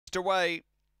away.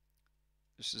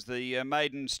 This is the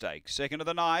maiden stake, second of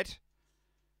the night.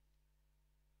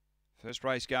 First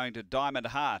race going to Diamond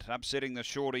Heart, upsetting the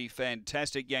shorty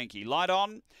Fantastic Yankee. Light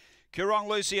on. Coorong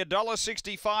Lucy,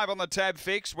 $1.65 on the tab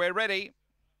fix. We're ready.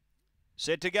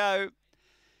 Set to go.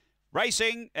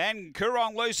 Racing, and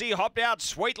Coorong Lucy hopped out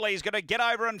sweetly. He's going to get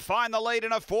over and find the lead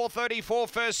in a 4:34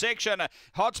 first section.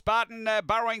 Hot Spartan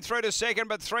burrowing through to second,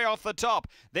 but 3 off the top.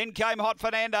 Then came Hot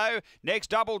Fernando.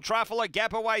 Next, Double Truffle, a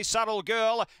gap away, Subtle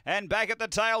Girl. And back at the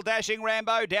tail, Dashing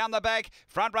Rambo. Down the back,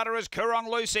 front runner is Coorong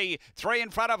Lucy. 3 in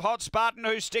front of Hot Spartan,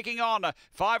 who's sticking on.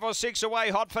 5 or 6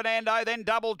 away, Hot Fernando. Then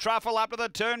Double Truffle up to the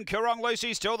turn. Coorong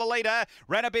Lucy still the leader.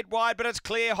 Ran a bit wide, but it's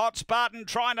clear. Hot Spartan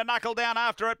trying to knuckle down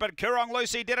after it, but Coorong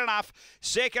Lucy did enough.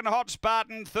 Second, Hot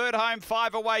Spartan. Third home,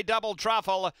 5 away, Double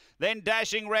Truffle. Then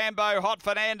Dashing Rambo, Hot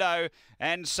Fernando,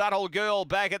 and Subtle Girl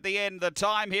back at the end. The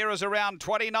time here is around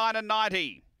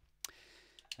 29:90.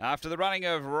 After the running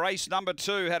of race number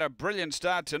 2, had a brilliant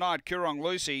start tonight, Coorong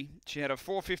Lucy. She had a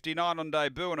 4:59 on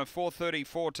debut and a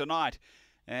 4:34 tonight.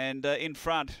 And in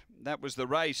front, that was the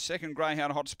race. Second,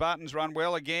 Greyhound Hot Spartans run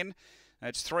well again.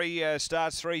 It's 3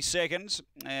 starts, 3 seconds,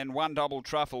 and 1 Double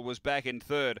Truffle was back in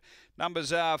third.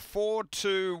 Numbers are 4,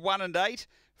 2, 1 and 8.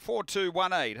 4, 2,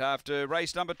 1, 8 after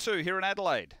race number 2 here in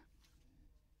Adelaide.